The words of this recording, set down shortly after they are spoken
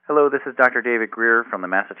Hello, this is Dr. David Greer from the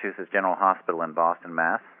Massachusetts General Hospital in Boston,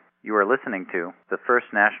 Mass. You are listening to the first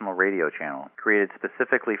national radio channel created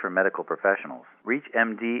specifically for medical professionals,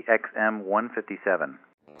 ReachMD XM 157.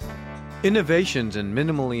 Innovations in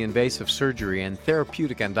minimally invasive surgery and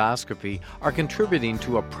therapeutic endoscopy are contributing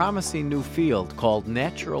to a promising new field called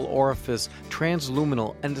natural orifice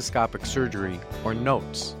transluminal endoscopic surgery, or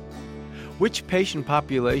NOTES. Which patient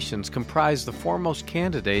populations comprise the foremost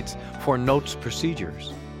candidates for NOTES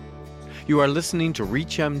procedures? You are listening to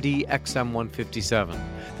ReachMD XM 157,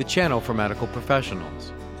 the channel for medical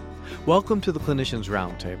professionals. Welcome to the Clinicians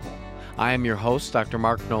Roundtable. I am your host, Dr.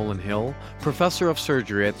 Mark Nolan Hill, professor of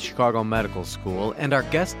surgery at the Chicago Medical School, and our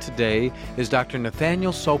guest today is Dr.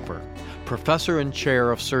 Nathaniel Soper, professor and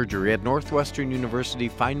chair of surgery at Northwestern University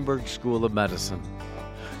Feinberg School of Medicine.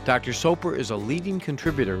 Dr. Soper is a leading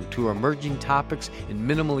contributor to emerging topics in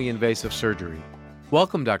minimally invasive surgery.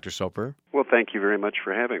 Welcome, Dr. Soper. Well, thank you very much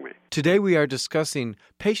for having me. Today we are discussing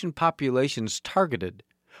patient populations targeted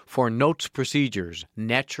for NOTES procedures,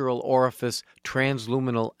 natural orifice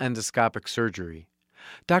transluminal endoscopic surgery.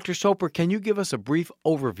 Dr. Soper, can you give us a brief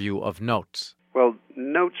overview of NOTES? Well,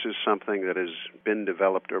 NOTES is something that has been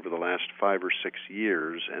developed over the last 5 or 6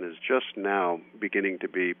 years and is just now beginning to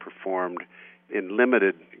be performed in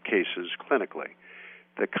limited cases clinically.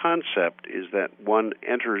 The concept is that one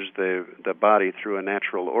enters the body through a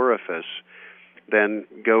natural orifice, then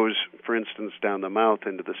goes, for instance, down the mouth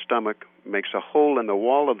into the stomach, makes a hole in the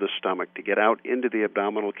wall of the stomach to get out into the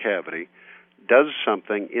abdominal cavity, does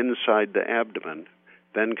something inside the abdomen,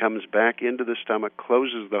 then comes back into the stomach,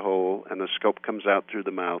 closes the hole, and the scope comes out through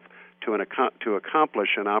the mouth to accomplish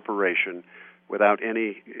an operation without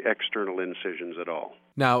any external incisions at all.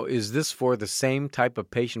 Now, is this for the same type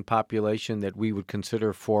of patient population that we would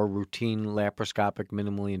consider for routine laparoscopic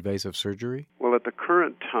minimally invasive surgery? Well, at the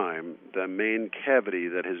current time, the main cavity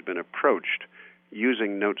that has been approached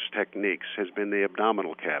using NOTES techniques has been the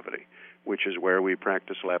abdominal cavity, which is where we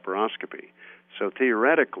practice laparoscopy. So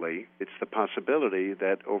theoretically, it's the possibility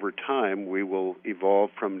that over time we will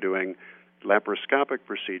evolve from doing laparoscopic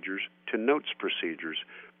procedures to NOTES procedures,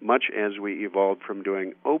 much as we evolved from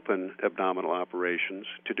doing open abdominal operations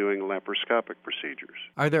to doing laparoscopic procedures.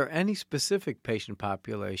 Are there any specific patient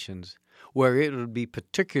populations where it would be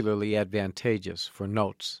particularly advantageous for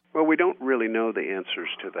NOTES? Well, we don't really know the answers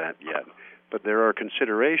to that yet, but there are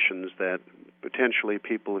considerations that potentially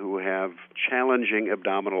people who have challenging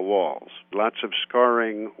abdominal walls, lots of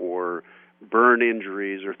scarring or burn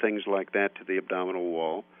injuries or things like that to the abdominal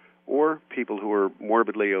wall, or people who are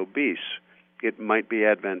morbidly obese, it might be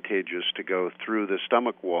advantageous to go through the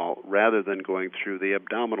stomach wall rather than going through the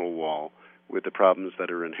abdominal wall with the problems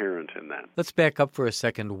that are inherent in that. Let's back up for a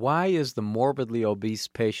second. Why is the morbidly obese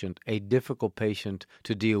patient a difficult patient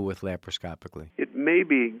to deal with laparoscopically? It may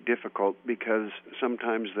be difficult because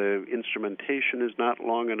sometimes the instrumentation is not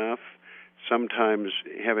long enough. Sometimes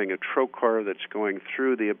having a trocar that's going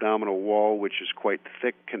through the abdominal wall, which is quite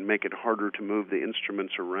thick, can make it harder to move the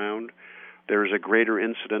instruments around. There's a greater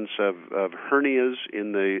incidence of hernias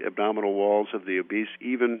in the abdominal walls of the obese,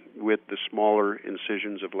 even with the smaller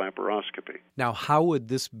incisions of laparoscopy. Now, how would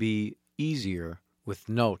this be easier with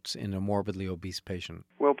NOTES in a morbidly obese patient?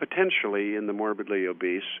 Well, potentially in the morbidly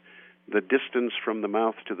obese, the distance from the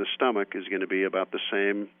mouth to the stomach is going to be about the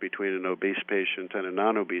same between an obese patient and a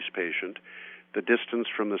non-obese patient. The distance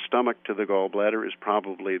from the stomach to the gallbladder is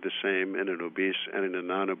probably the same in an obese and in a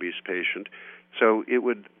non-obese patient. So it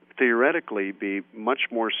would theoretically be much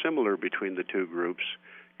more similar between the two groups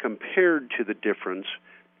compared to the difference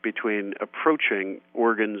between approaching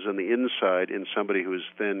organs on the inside in somebody who's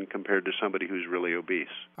thin compared to somebody who's really obese.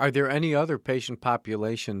 Are there any other patient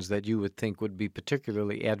populations that you would think would be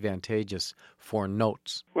particularly advantageous for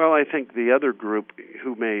NOTES? Well, I think the other group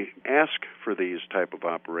who may ask for these type of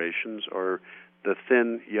operations are the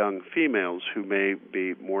thin young females who may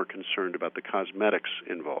be more concerned about the cosmetics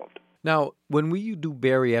involved. Now, when we do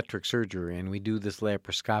bariatric surgery, and we do this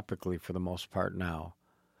laparoscopically for the most part now,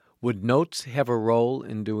 would NOTES have a role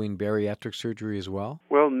in doing bariatric surgery as well?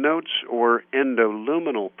 Well, NOTES or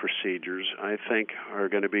endoluminal procedures, I think, are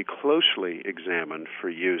going to be closely examined for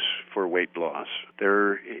use for weight loss.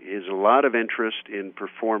 There is a lot of interest in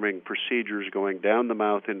performing procedures going down the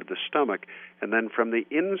mouth into the stomach, and then from the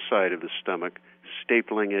inside of the stomach,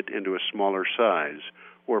 stapling it into a smaller size,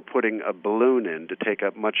 or putting a balloon in to take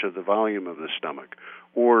up much of the volume of the stomach,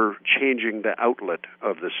 or changing the outlet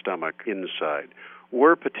of the stomach inside,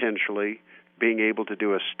 or potentially being able to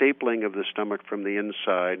do a stapling of the stomach from the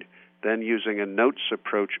inside then using a NOTES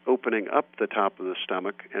approach, opening up the top of the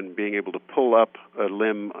stomach and being able to pull up a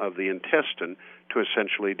limb of the intestine to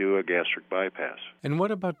essentially do a gastric bypass. And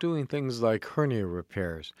what about doing things like hernia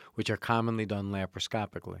repairs, which are commonly done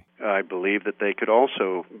laparoscopically? I believe that they could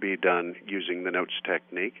also be done using the NOTES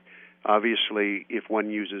technique. Obviously, if one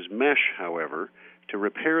uses mesh, however, to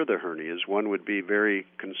repair the hernias, one would be very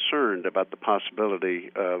concerned about the possibility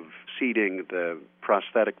of seeding the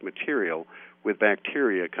prosthetic material with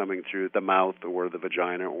bacteria coming through the mouth or the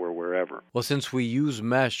vagina or wherever. Well, since we use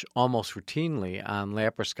mesh almost routinely on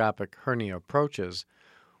laparoscopic hernia approaches,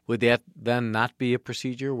 would that then not be a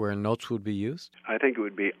procedure where NOTES would be used? I think it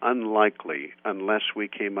would be unlikely unless we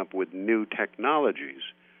came up with new technologies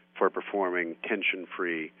for performing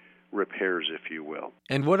tension-free repairs, if you will.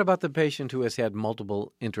 And what about the patient who has had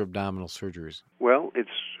multiple intra-abdominal surgeries? Well, it's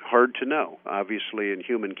hard to know. Obviously, in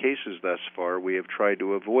human cases thus far, we have tried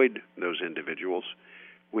to avoid those individuals.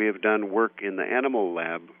 We have done work in the animal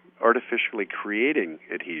lab artificially creating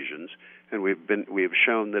adhesions, and we have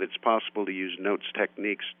shown that it's possible to use NOTES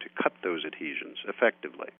techniques to cut those adhesions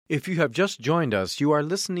effectively. If you have just joined us, you are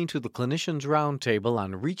listening to the Clinicians Roundtable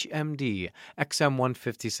on ReachMD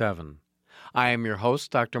XM157. I am your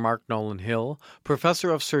host, Dr. Mark Nolan Hill,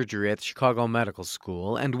 professor of surgery at Chicago Medical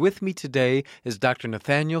School, and with me today is Dr.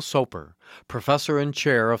 Nathaniel Soper, professor and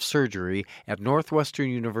chair of surgery at Northwestern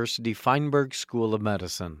University Feinberg School of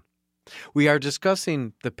Medicine. We are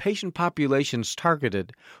discussing the patient populations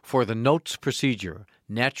targeted for the NOTES procedure,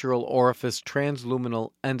 natural orifice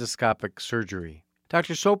transluminal endoscopic surgery.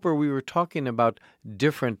 Dr. Soper, we were talking about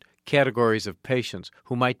different categories of patients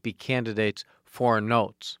who might be candidates for a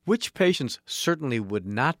NOTES. Which patients certainly would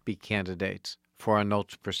not be candidates for a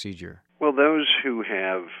NOTES procedure? Well, those who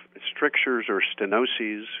have strictures or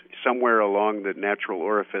stenoses somewhere along the natural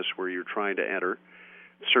orifice where you're trying to enter.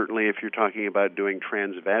 Certainly, if you're talking about doing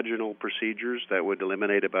transvaginal procedures, that would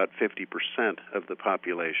eliminate about 50% of the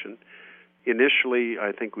population. Initially,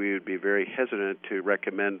 I think we would be very hesitant to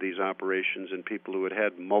recommend these operations in people who had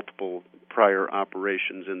had multiple prior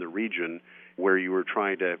operations in the region where you were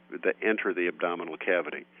trying to enter the abdominal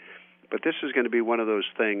cavity. But this is going to be one of those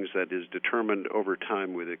things that is determined over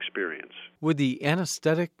time with experience. Would the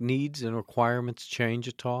anesthetic needs and requirements change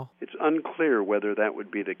at all? It's unclear whether that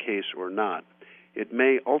would be the case or not. It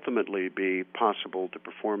may ultimately be possible to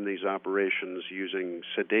perform these operations using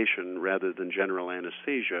sedation rather than general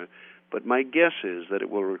anesthesia, but my guess is that it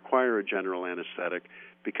will require a general anesthetic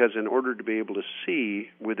because in order to be able to see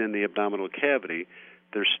within the abdominal cavity,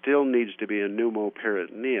 there still needs to be a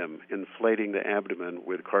pneumoperitoneum inflating the abdomen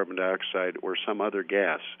with carbon dioxide or some other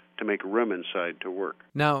gas to make room inside to work.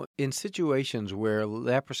 Now, in situations where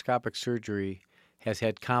laparoscopic surgery has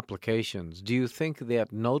had complications, do you think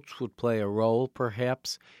that NOTES would play a role,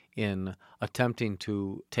 perhaps, in attempting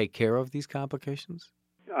to take care of these complications?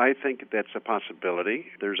 I think that's a possibility.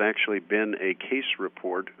 There's actually been a case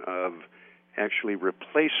report of actually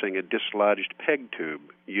replacing a dislodged peg tube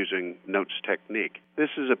using NOTES technique. This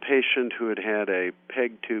is a patient who had had a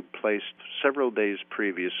peg tube placed several days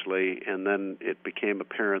previously, and then it became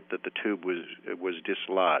apparent that the tube was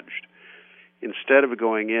dislodged. Instead of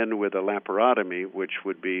going in with a laparotomy, which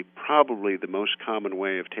would be probably the most common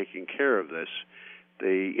way of taking care of this,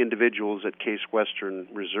 the individuals at Case Western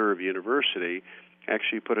Reserve University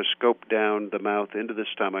actually put a scope down the mouth into the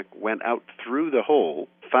stomach, went out through the hole,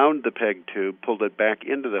 found the peg tube, pulled it back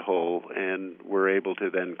into the hole, and were able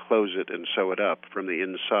to then close it and sew it up from the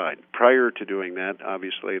inside. Prior to doing that,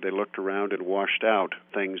 obviously, they looked around and washed out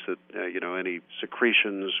things that, any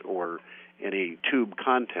secretions or any tube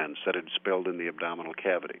contents that had spilled in the abdominal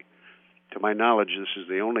cavity. To my knowledge, this is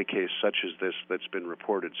the only case such as this that's been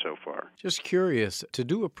reported so far. Just curious, to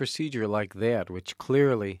do a procedure like that, which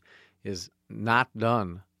clearly is not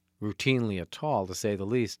done routinely at all, to say the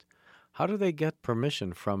least, how do they get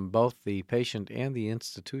permission from both the patient and the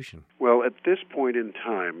institution? Well, at this point in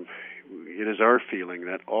time, it is our feeling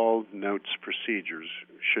that all NOTES procedures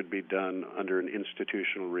should be done under an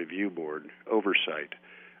institutional review board oversight,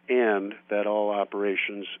 and that all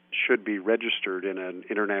operations should be registered in an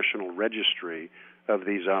international registry of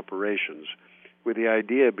these operations, with the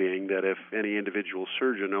idea being that if any individual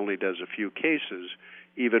surgeon only does a few cases,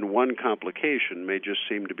 even one complication may just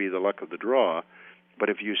seem to be the luck of the draw, but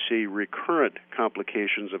if you see recurrent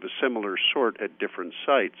complications of a similar sort at different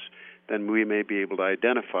sites, then we may be able to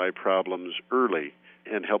identify problems early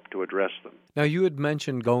and help to address them. Now, you had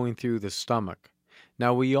mentioned going through the stomach.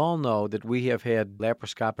 Now, we all know that we have had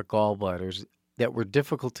laparoscopic gallbladders that were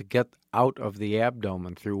difficult to get out of the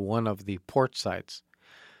abdomen through one of the port sites.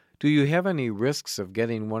 Do you have any risks of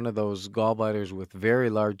getting one of those gallbladders with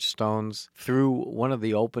very large stones through one of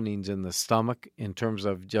the openings in the stomach in terms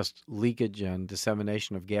of just leakage and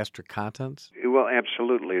dissemination of gastric contents? Well,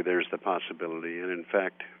 absolutely, there's the possibility. And in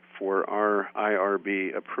fact, for our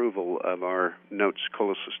IRB approval of our Notes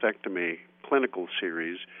cholecystectomy clinical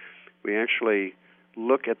series, we actually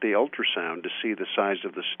look at the ultrasound to see the size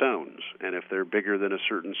of the stones. And if they're bigger than a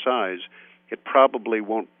certain size, it probably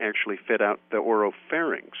won't actually fit out the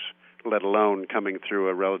oropharynx, let alone coming through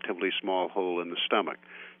a relatively small hole in the stomach.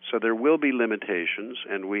 So there will be limitations,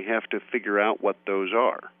 and we have to figure out what those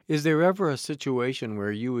are. Is there ever a situation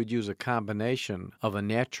where you would use a combination of a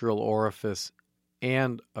natural orifice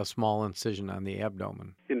and a small incision on the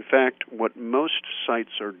abdomen? In fact, what most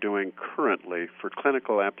sites are doing currently for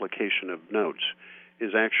clinical application of Notes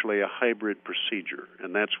is actually a hybrid procedure,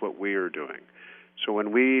 and that's what we are doing. So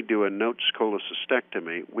when we do a Notes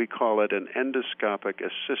cholecystectomy, we call it an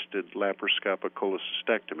endoscopic-assisted laparoscopic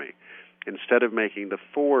cholecystectomy. Instead of making the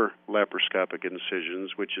 4 laparoscopic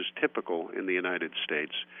incisions, which is typical in the United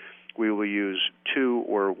States, we will use 2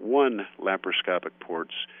 or 1 laparoscopic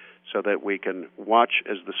ports so that we can watch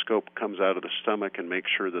as the scope comes out of the stomach and make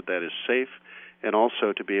sure that that is safe, and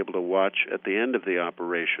also to be able to watch at the end of the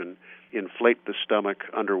operation, inflate the stomach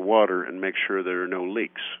underwater and make sure there are no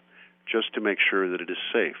leaks, just to make sure that it is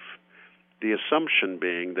safe. The assumption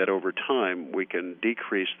being that over time we can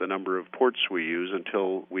decrease the number of ports we use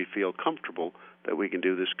until we feel comfortable that we can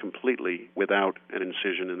do this completely without an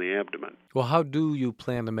incision in the abdomen. Well, how do you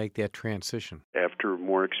plan to make that transition? After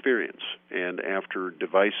more experience and after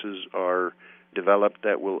devices are developed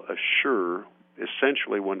that will assure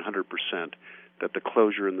essentially 100% that the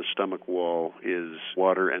closure in the stomach wall is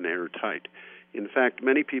water and airtight. In fact,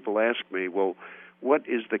 many people ask me, well, what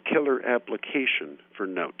is the killer application for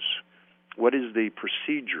Notes? What is the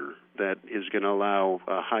procedure that is going to allow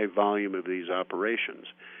a high volume of these operations?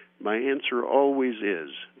 My answer always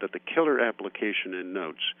is that the killer application in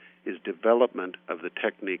Notes is development of the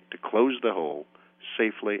technique to close the hole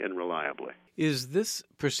safely and reliably. Is this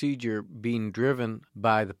procedure being driven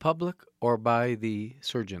by the public or by the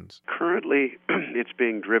surgeons? Currently, it's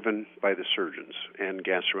being driven by the surgeons and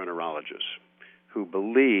gastroenterologists who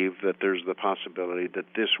believe that there's the possibility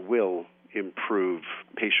that this will improve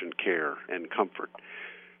patient care and comfort.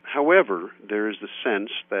 However, there is the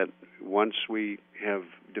sense that once we have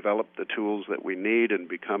developed the tools that we need and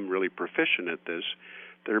become really proficient at this,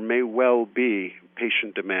 there may well be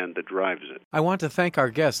patient demand that drives it. I want to thank our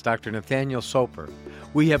guest, Dr. Nathaniel Soper.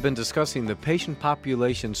 We have been discussing the patient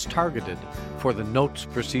populations targeted for the Notes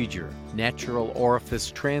procedure, natural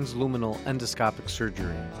orifice transluminal endoscopic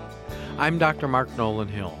surgery. I'm Dr. Mark Nolan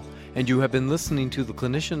Hill, and you have been listening to the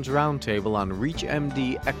Clinicians Roundtable on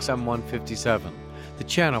ReachMD XM157, the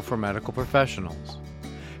channel for medical professionals.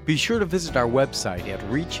 Be sure to visit our website at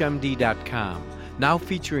reachmd.com, now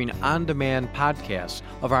featuring on-demand podcasts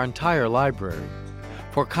of our entire library.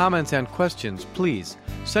 For comments and questions, please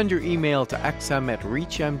send your email to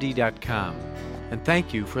xm@reachmd.com. And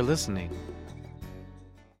thank you for listening.